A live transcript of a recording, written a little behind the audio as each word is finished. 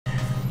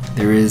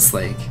there is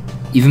like,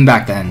 even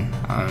back then,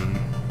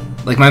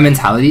 like my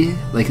mentality,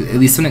 like at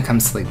least when it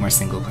comes to like more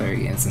single player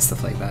games and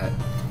stuff like that,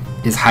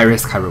 is high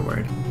risk, high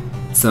reward.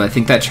 So I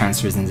think that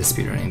transfers into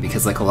speedrunning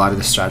because like a lot of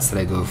the strats that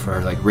I go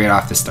for like right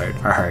off the start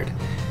are hard.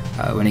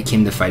 When it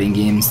came to fighting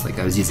games, like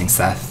I was using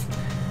Seth.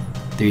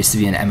 There used to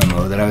be an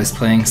MMO that I was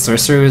playing.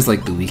 Sorcerer was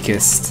like the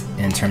weakest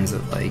in terms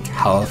of like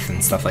health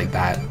and stuff like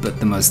that, but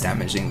the most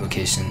damaging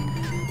vocation.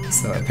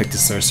 So I picked a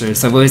Sorcerer.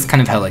 So I've always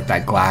kind of had like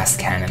that glass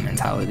cannon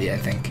mentality, I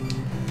think.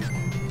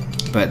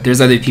 But there's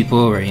other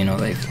people where, you know,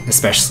 like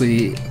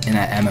especially in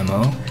an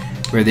MMO,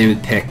 where they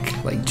would pick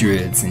like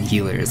druids and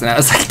healers, and I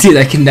was like, dude,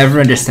 I can never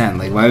understand.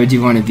 Like, why would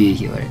you want to be a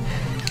healer?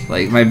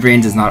 Like, my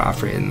brain does not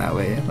operate in that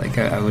way. Like,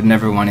 I would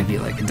never want to be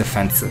like a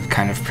defensive,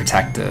 kind of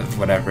protective,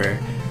 whatever.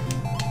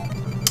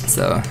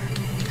 So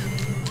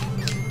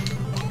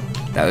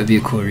that would be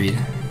a cool read.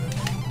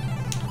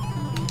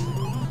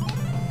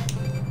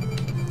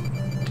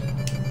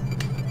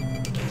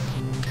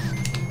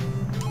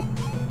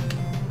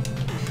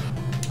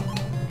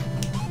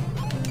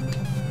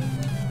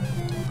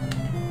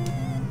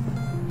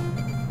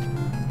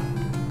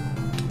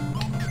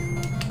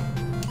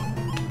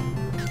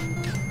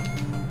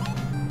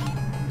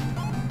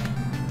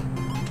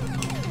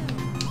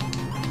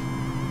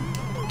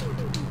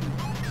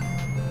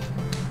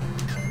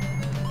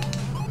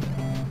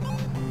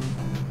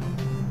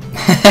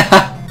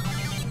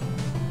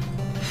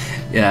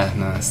 Yeah,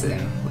 no,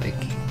 same. Like,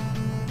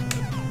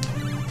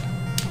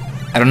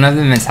 I don't have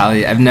the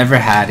mentality. I've never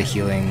had a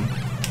healing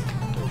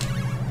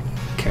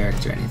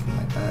character or anything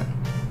like that.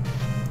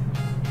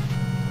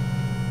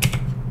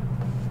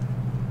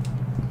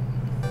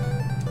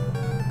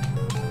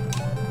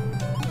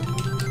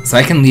 So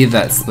I can leave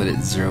that split at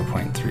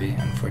 0.3,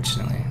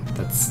 unfortunately.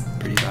 That's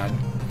pretty bad.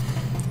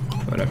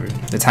 Whatever.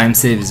 The time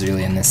save is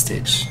really in this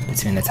stage,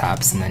 between the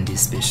taps and then do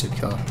spaceship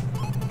kill.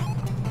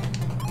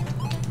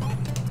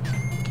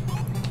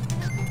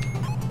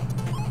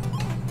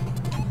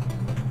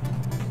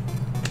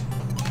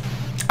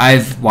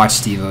 I've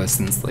watched Evo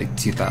since like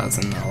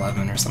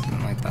 2011 or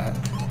something like that.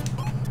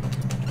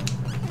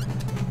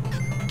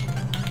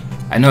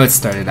 I know it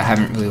started, I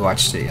haven't really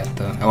watched it yet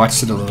though. I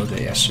watched it a little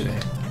bit yesterday.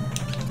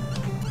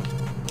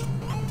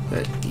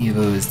 But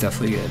Evo is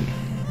definitely good.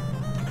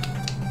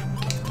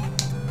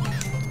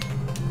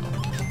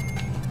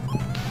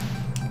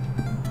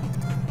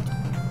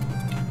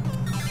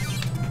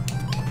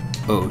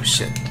 Oh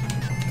shit,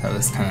 that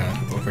was kind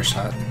of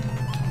overshot.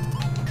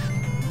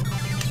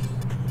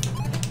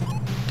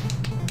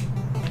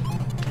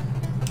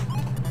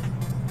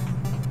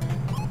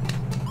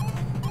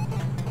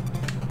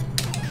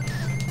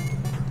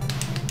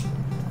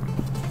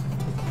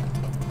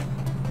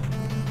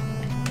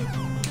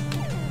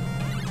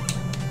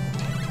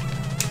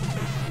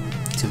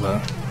 Too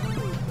low.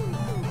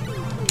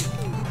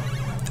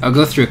 I'll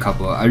go through a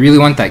couple. I really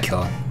want that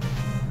kill.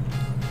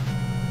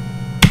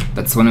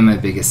 That's one of my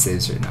biggest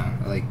saves right now.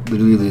 I like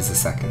literally lose a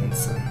second,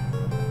 so.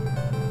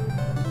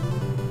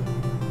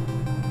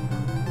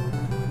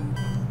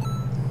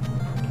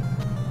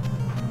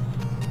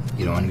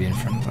 You don't want to be in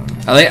front of them.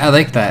 I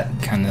like that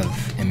kind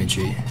of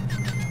imagery.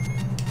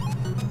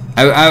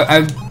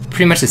 I'm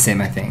pretty much the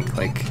same, I think.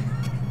 Like,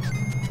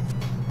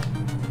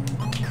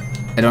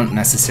 I don't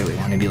necessarily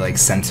want to be like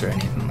center or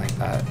anything like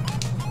that.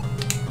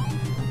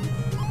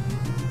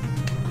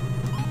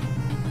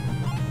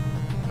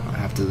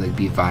 To like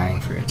be vying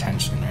for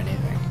attention or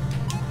anything.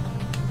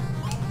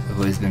 I've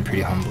always been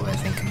pretty humble, I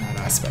think, in that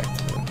aspect.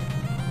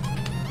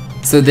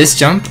 But. So this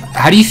jump,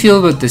 how do you feel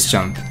about this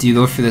jump? Do you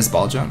go for this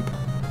ball jump?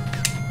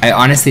 I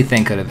honestly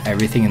think out of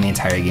everything in the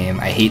entire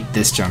game, I hate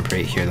this jump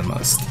right here the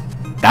most.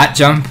 That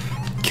jump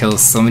kills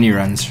so many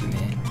runs for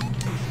me.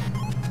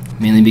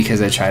 Mainly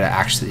because I try to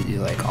actually do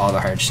like all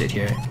the hard shit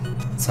here,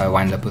 so I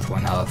wind up with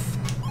 1 health.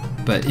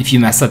 But if you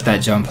mess up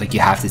that jump, like you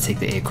have to take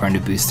the acorn to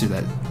boost through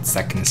that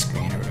second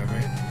screen or whatever.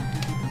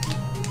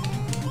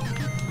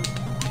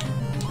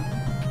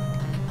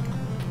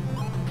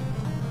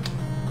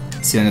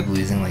 So you end up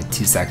losing like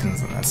 2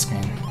 seconds on that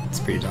screen. It's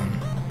pretty dumb.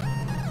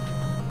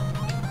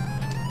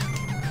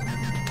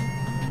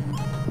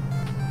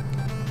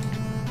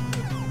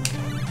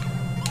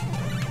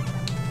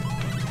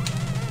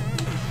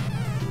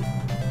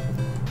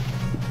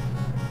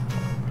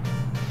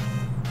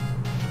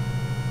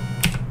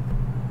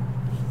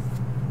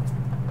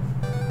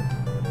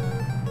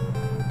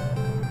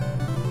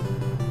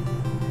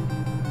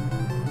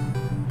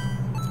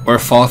 Or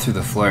fall through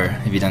the floor.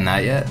 Have you done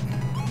that yet?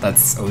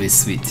 That's always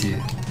sweet too.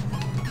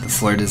 The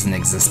floor doesn't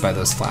exist by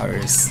those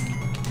flowers.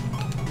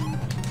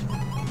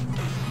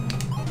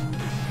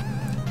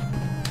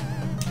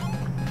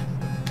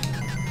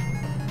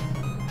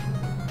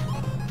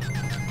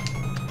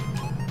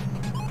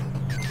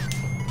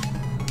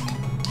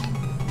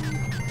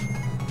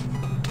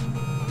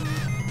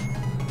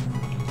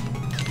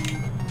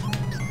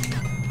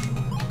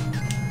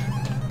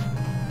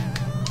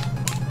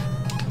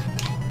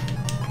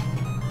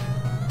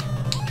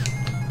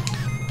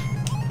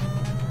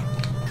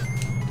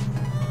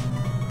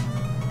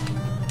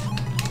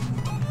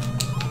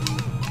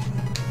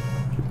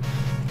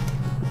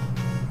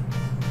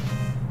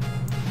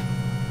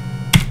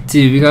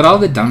 Dude, we got all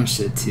the dumb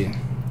shit too.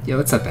 Yo,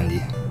 what's up, Andy?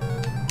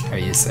 How are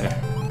you, sir?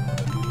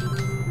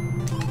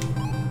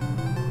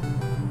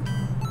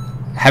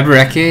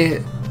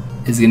 Habareke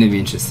is gonna be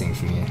interesting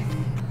for me.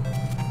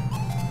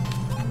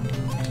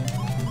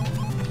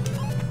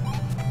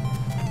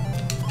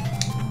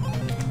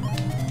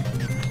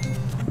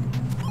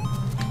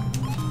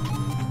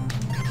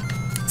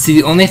 See,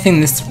 the only thing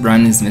this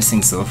run is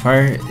missing so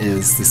far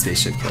is the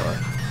spaceship kill.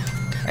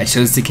 I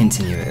chose to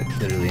continue it,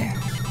 literally.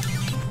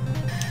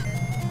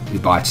 We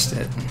botched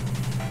it.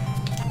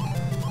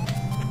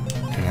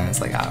 And then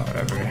it's like, ah,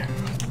 whatever.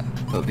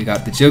 But we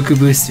got the Joku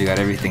boost, we got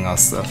everything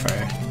else so far.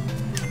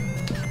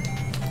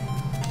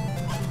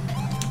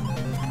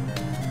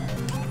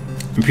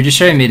 I'm pretty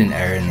sure I made an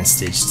error in this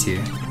stage too.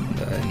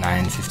 The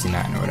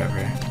 959 or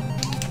whatever.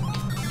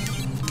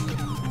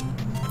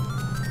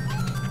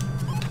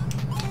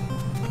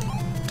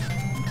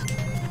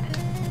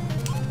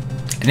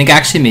 I think I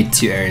actually made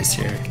 2 errors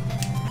here.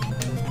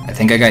 I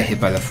think I got hit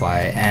by the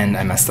fly and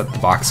I messed up the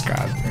box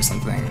grab or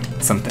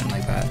something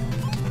like that.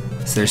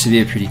 So there should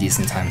be a pretty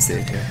decent time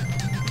save here.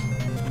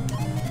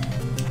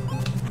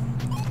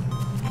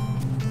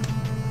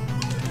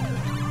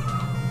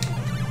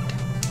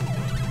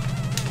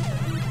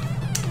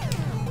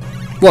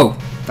 Whoa,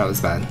 that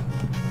was bad.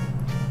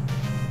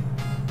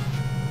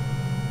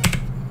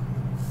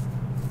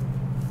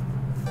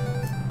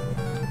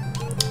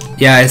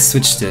 Yeah, I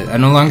switched it. I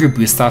no longer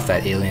boost off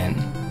that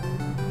alien.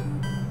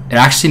 It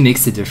actually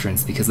makes a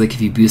difference because like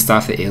if you boost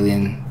off the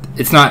alien,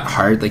 it's not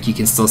hard, like you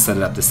can still set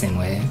it up the same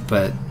way,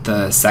 but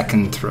the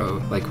second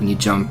throw, like when you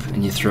jump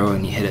and you throw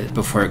and you hit it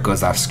before it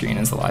goes off screen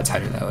is a lot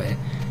tighter that way.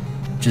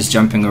 Just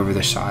jumping over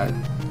the shot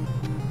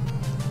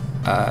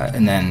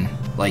and then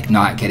like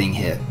not getting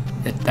hit.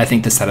 I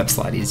think the setup's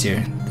a lot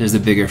easier. There's a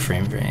bigger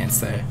frame variance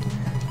there.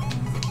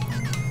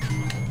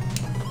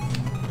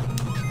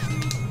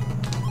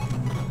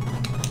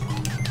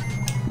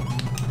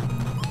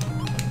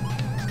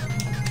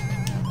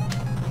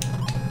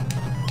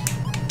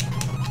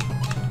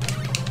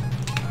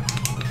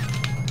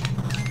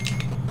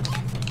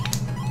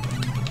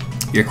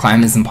 Your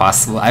climb is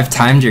impossible. I've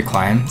timed your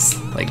climbs.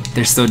 Like,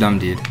 they're so dumb,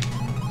 dude.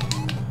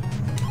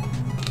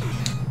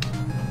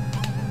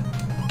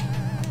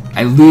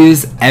 I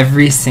lose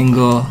every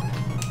single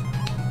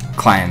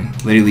climb.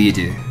 Literally, you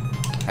do.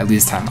 I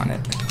lose time on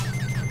it.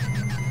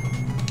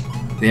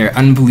 They are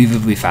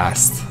unbelievably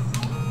fast.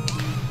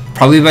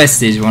 Probably by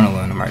stage 1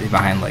 alone, I'm already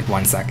behind like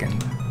 1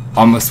 second.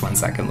 Almost 1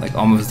 second, like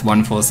almost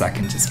 1 full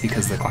second just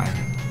because of the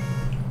climb.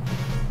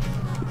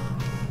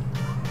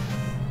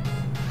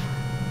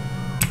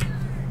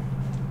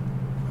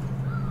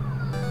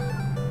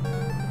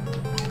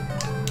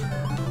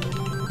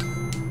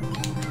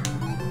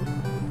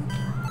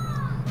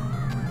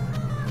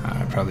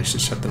 Probably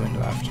should shut the window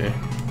after.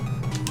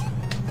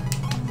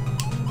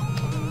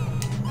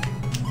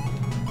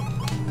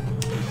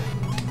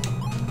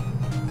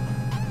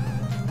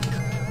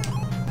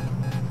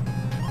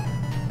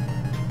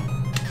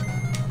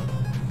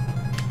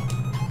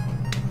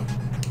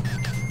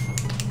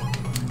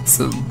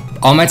 So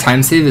all my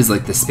time save is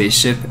like the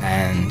spaceship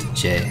and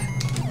J.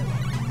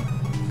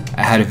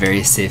 I had a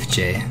very safe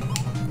J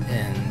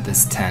in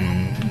this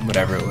 10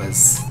 whatever it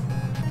was.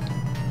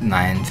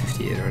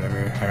 958 or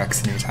whatever. I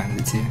accidentally timed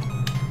it too.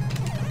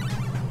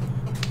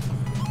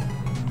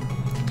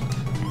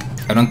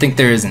 I don't think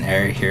there is an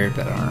error here,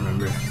 but I don't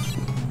remember.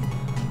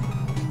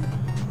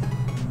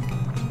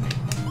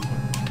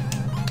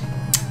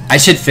 I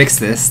should fix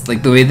this.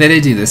 Like the way that I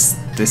do this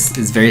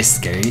is very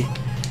scary.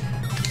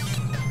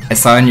 I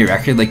saw on your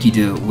record like you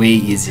do it way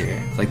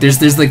easier. Like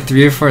there's like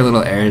 3 or 4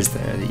 little errors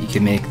there that you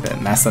can make that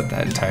mess up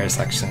that entire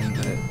section,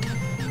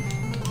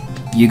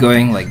 but you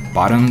going like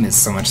bottom is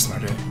so much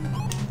smarter.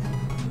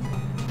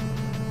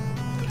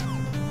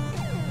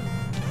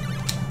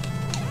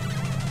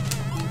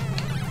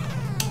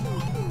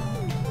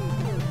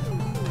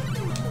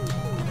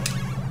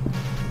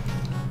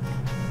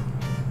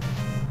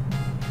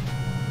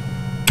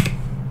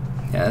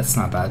 Yeah, that's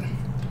not bad.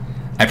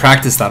 I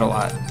practiced that a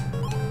lot.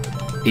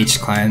 H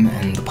climb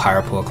and the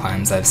power pole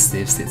climbs I have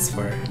save states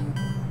for.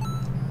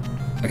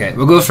 Okay,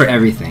 we'll go for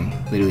everything.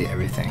 Literally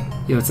everything.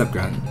 Yo, what's up,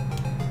 Grunt?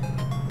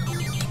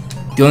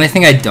 The only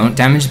thing I don't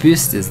damage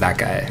boost is that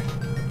guy.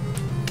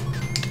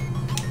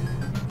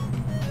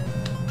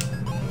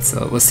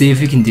 So we'll see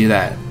if we can do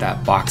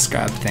that box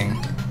grab thing.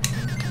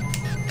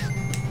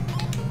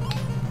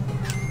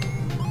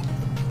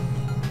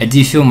 I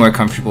do feel more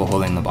comfortable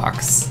holding the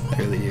box. I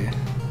really do.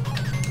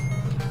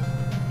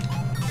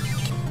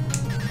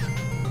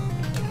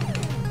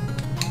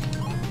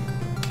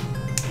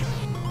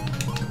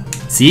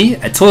 See?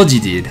 I told you,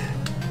 dude.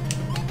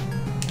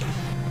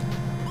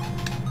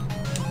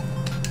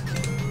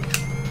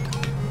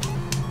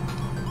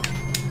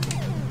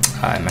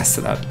 I messed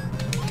it up.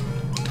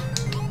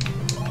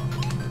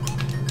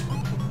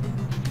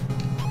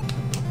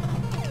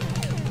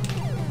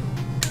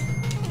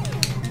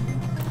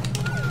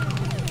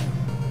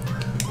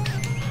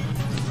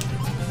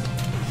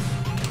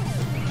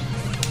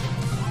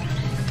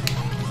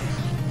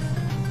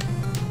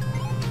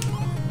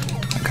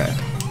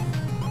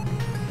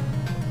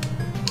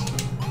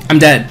 I'm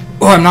dead.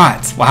 Oh, I'm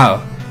not. Wow.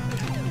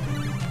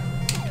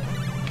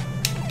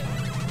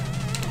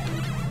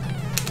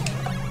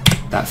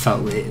 That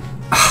felt late.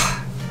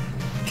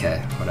 Okay,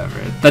 whatever.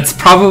 That's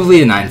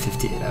probably a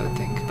 958, I would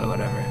think, but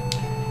whatever.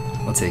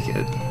 We'll take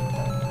it.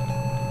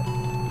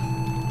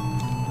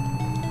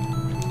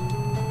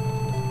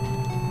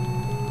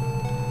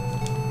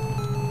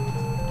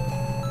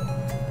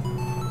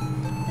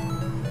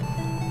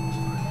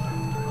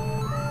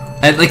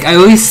 I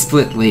always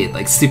split late,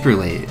 like super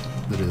late,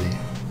 literally.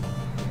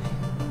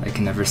 I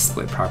can never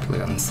split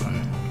properly on this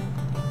one.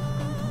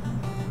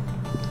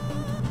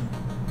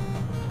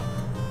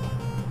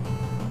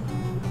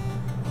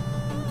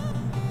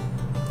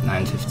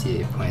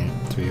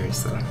 .3 or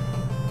so.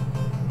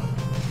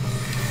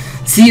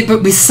 See,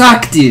 but we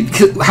suck, dude.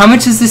 How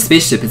much is this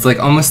spaceship? It's like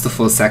almost a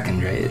full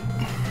second, right?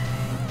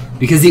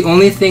 Because the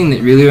only thing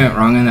that really went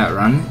wrong in that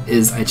run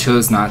is I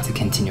chose not to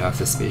continue off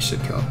the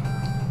spaceship kill.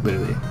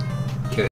 Literally.